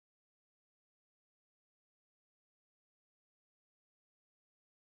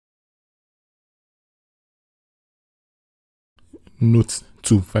Note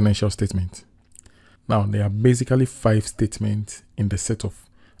 2 financial statement. Now, there are basically 5 statements in the set of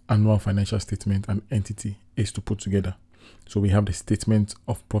annual financial statement an entity is to put together. So we have the statement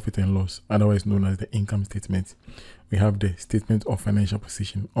of profit and loss, otherwise known as the income statement. We have the statement of financial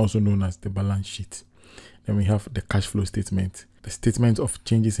position, also known as the balance sheet. Then we have the cash flow statement, the statement of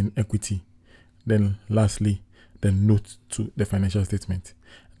changes in equity. Then lastly, the note to the financial statement.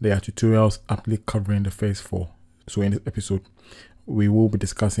 There are tutorials aptly covering the first 4. So in this episode, we will be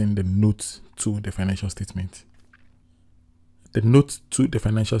discussing the notes to the financial statement. The notes to the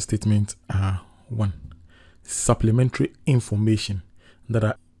financial statement are 1. Supplementary information that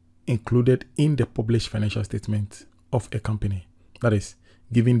are included in the published financial statement of a company. That is,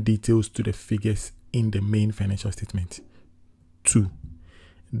 giving details to the figures in the main financial statement. 2.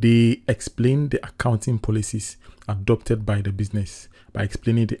 They explain the accounting policies adopted by the business by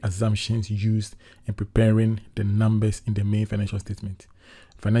explaining the assumptions used in preparing the numbers in the main financial statement.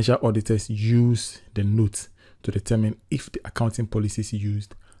 Financial auditors use the notes to determine if the accounting policies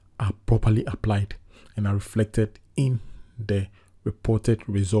used are properly applied and are reflected in the reported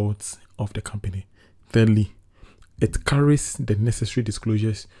results of the company. Thirdly, it carries the necessary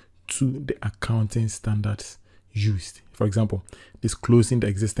disclosures to the accounting standards used. For example, disclosing the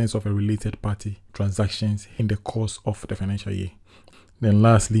existence of a related party transactions in the course of the financial year. Then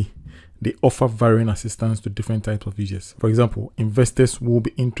lastly, they offer varying assistance to different types of users. For example, investors will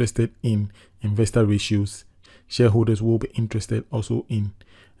be interested in investor ratios. Shareholders will be interested also in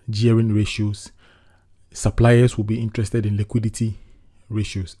gearing ratios. Suppliers will be interested in liquidity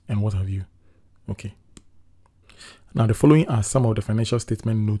ratios and what have you. Okay. Now, the following are some of the financial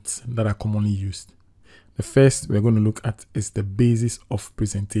statement notes that are commonly used. The first we're going to look at is the basis of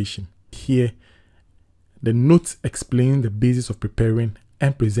presentation. Here, the notes explain the basis of preparing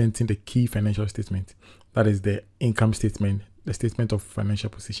and presenting the key financial statement. That is the income statement, the statement of financial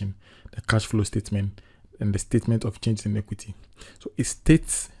position, the cash flow statement, and the statement of change in equity. So it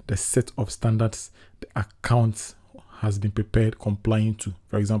states the set of standards the account has been prepared complying to.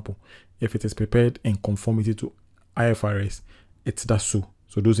 For example, if it is prepared in conformity to IFRS, it does so.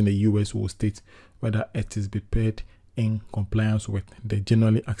 So those in the US will state whether it is prepared in compliance with the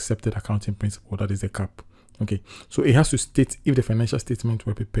generally accepted accounting principle, that is the CAP. Okay, so it has to state if the financial statements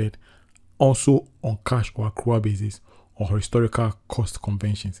were prepared also on cash or accrual basis or historical cost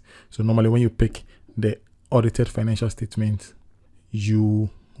conventions. So normally when you pick the audited financial statement, you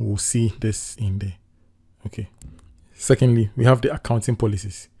will see this in there. Okay. Secondly, we have the accounting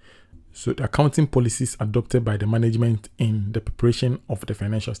policies. So the accounting policies adopted by the management in the preparation of the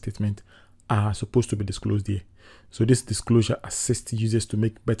financial statement are supposed to be disclosed here. So this disclosure assists users to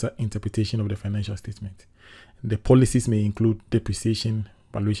make better interpretation of the financial statement. The policies may include depreciation,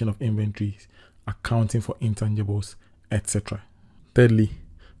 valuation of inventories, accounting for intangibles, etc. Thirdly,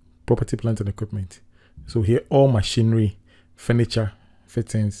 property, plant and equipment. So here all machinery, furniture,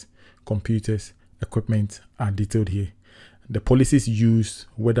 fittings, computers, equipment are detailed here. The policies use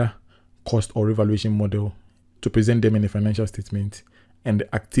whether cost or revaluation model to present them in the financial statement, and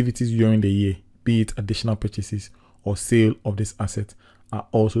the activities during the year, be it additional purchases or sale of this asset, are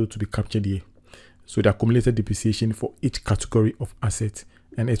also to be captured here. So the accumulated depreciation for each category of asset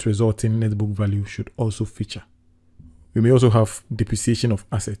and its resulting net book value should also feature. We may also have depreciation of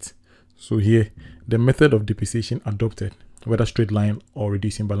assets. So here, the method of depreciation adopted, whether straight line or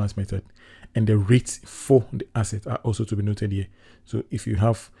reducing balance method, and the rates for the asset are also to be noted here. So if you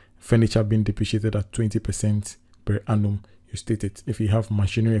have furniture being depreciated at 20% per annum, you state it. If you have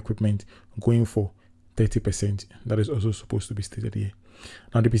machinery equipment going for 30%, that is also supposed to be stated here.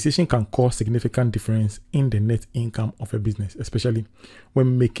 Now, depreciation can cause significant difference in the net income of a business, especially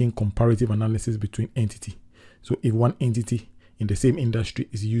when making comparative analysis between entities. So if one entity in the same industry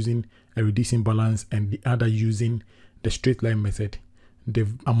is using a reducing balance and the other using the straight line method, the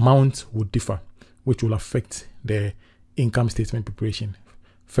amount will differ, which will affect the income statement preparation,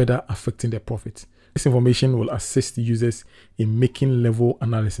 further affecting their profits. This information will assist users in making level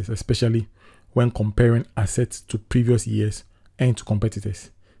analysis, especially when comparing assets to previous years and to competitors.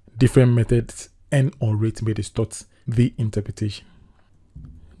 Different methods and or rates may distort the interpretation.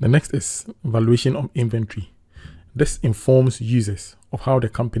 The next is valuation of inventory. This informs users of how the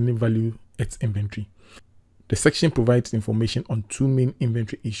company value its inventory. The section provides information on 2 main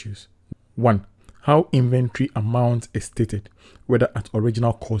inventory issues. 1. How inventory amount is stated, whether at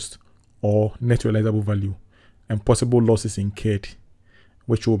original cost or net realizable value, and possible losses incurred,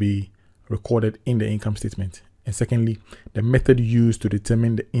 which will be recorded in the income statement. And secondly, the method used to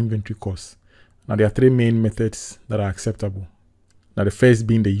determine the inventory cost. Now, there are 3 main methods that are acceptable. Now, the first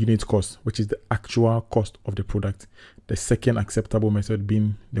being the unit cost, which is the actual cost of the product. The second acceptable method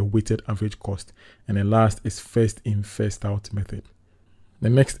being the weighted average cost. And the last is first in, first out method. The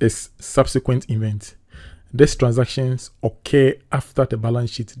next is subsequent event. These transactions occur after the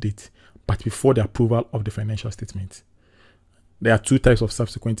balance sheet date, but before the approval of the financial statement. There are two types of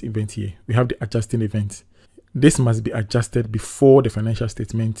subsequent event here. We have the adjusting event. This must be adjusted before the financial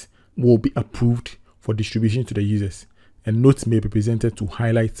statement will be approved for distribution to the users. A note may be presented to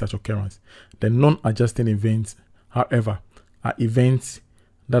highlight such occurrence. The non-adjusting events, however, are events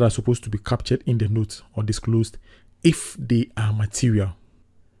that are supposed to be captured in the note or disclosed if they are material.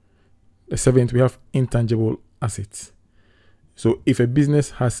 The seventh, we have intangible assets. So if a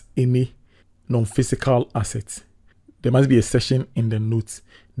business has any non-physical assets, there must be a section in the notes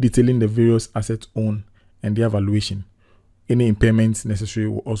detailing the various assets owned and their valuation. Any impairments necessary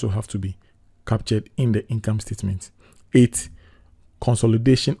will also have to be captured in the income statement. 8.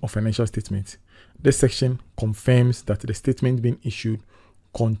 Consolidation of financial statements. This section confirms that the statement being issued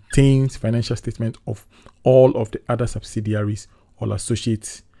contains financial statement of all of the other subsidiaries or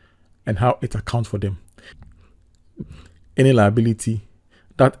associates and how it accounts for them. Any liability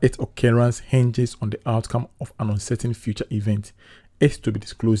that its occurrence hinges on the outcome of an uncertain future event is to be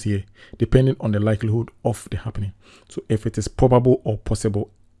disclosed here, depending on the likelihood of the happening. So if it is probable or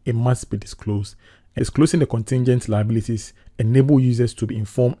possible, it must be disclosed. Disclosing the contingent liabilities enable users to be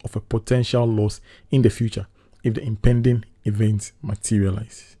informed of a potential loss in the future if the impending event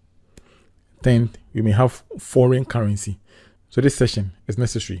materializes. 10. We may have foreign currency. So this section is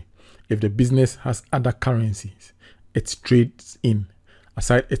necessary if the business has other currencies it trades in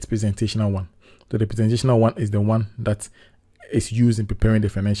aside its presentational one. So the presentational one is the one that is used in preparing the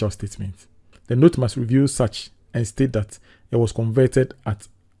financial statement. The note must reveal such and state that it was converted at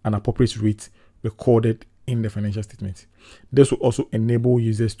an appropriate rate recorded in the financial statement. This will also enable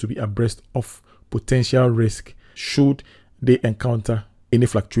users to be abreast of potential risk should they encounter any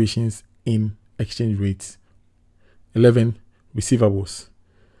fluctuations in exchange rates. 11. Receivables.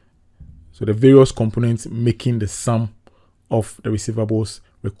 So the various components making the sum of the receivables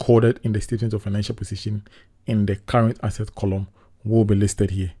recorded in the statement of financial position in the current asset column will be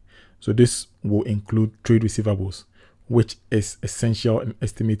listed here. So this will include trade receivables, which is essential in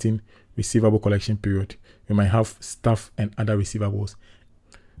estimating receivable collection period. You might have staff and other receivables.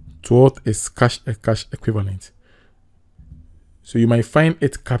 12 is cash equivalent. So you might find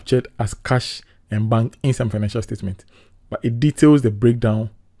it captured as cash and bank in some financial statement, but it details the breakdown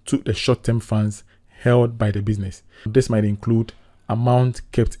to the short-term funds held by the business. This might include amount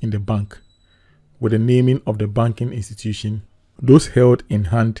kept in the bank with the naming of the banking institution, those held in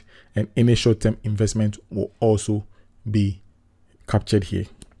hand, and any short-term investment will also be captured here.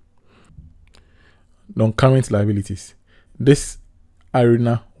 Non-current liabilities. This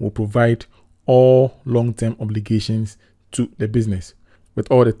arena will provide all long-term obligations to the business with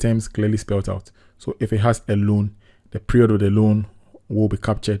all the terms clearly spelled out. So if it has a loan, the period of the loan will be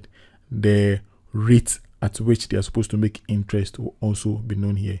captured. The rate at which they are supposed to make interest will also be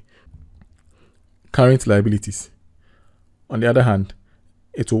known here. Current liabilities. On the other hand,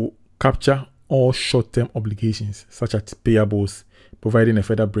 it will capture all short-term obligations such as payables, providing a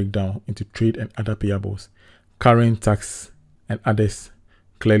further breakdown into trade and other payables, current tax, and others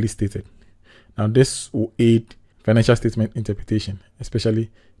clearly stated. Now this will aid financial statement interpretation,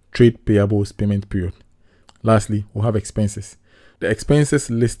 especially trade payables payment period. Lastly, we'll have expenses. The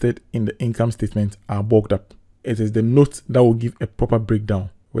expenses listed in the income statement are bulked up. It is the note that will give a proper breakdown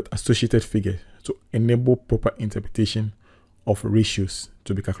with associated figures to enable proper interpretation of ratios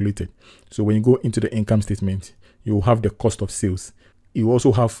to be calculated. So when you go into the income statement, you will have the cost of sales. You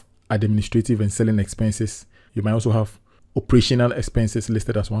also have administrative and selling expenses. You might also have operational expenses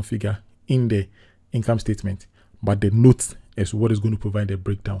listed as one figure in the income statement. But the note is what is going to provide the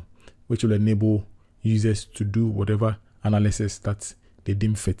breakdown, which will enable users to do whatever analysis that they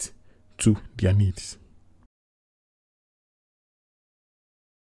deem fit to their needs.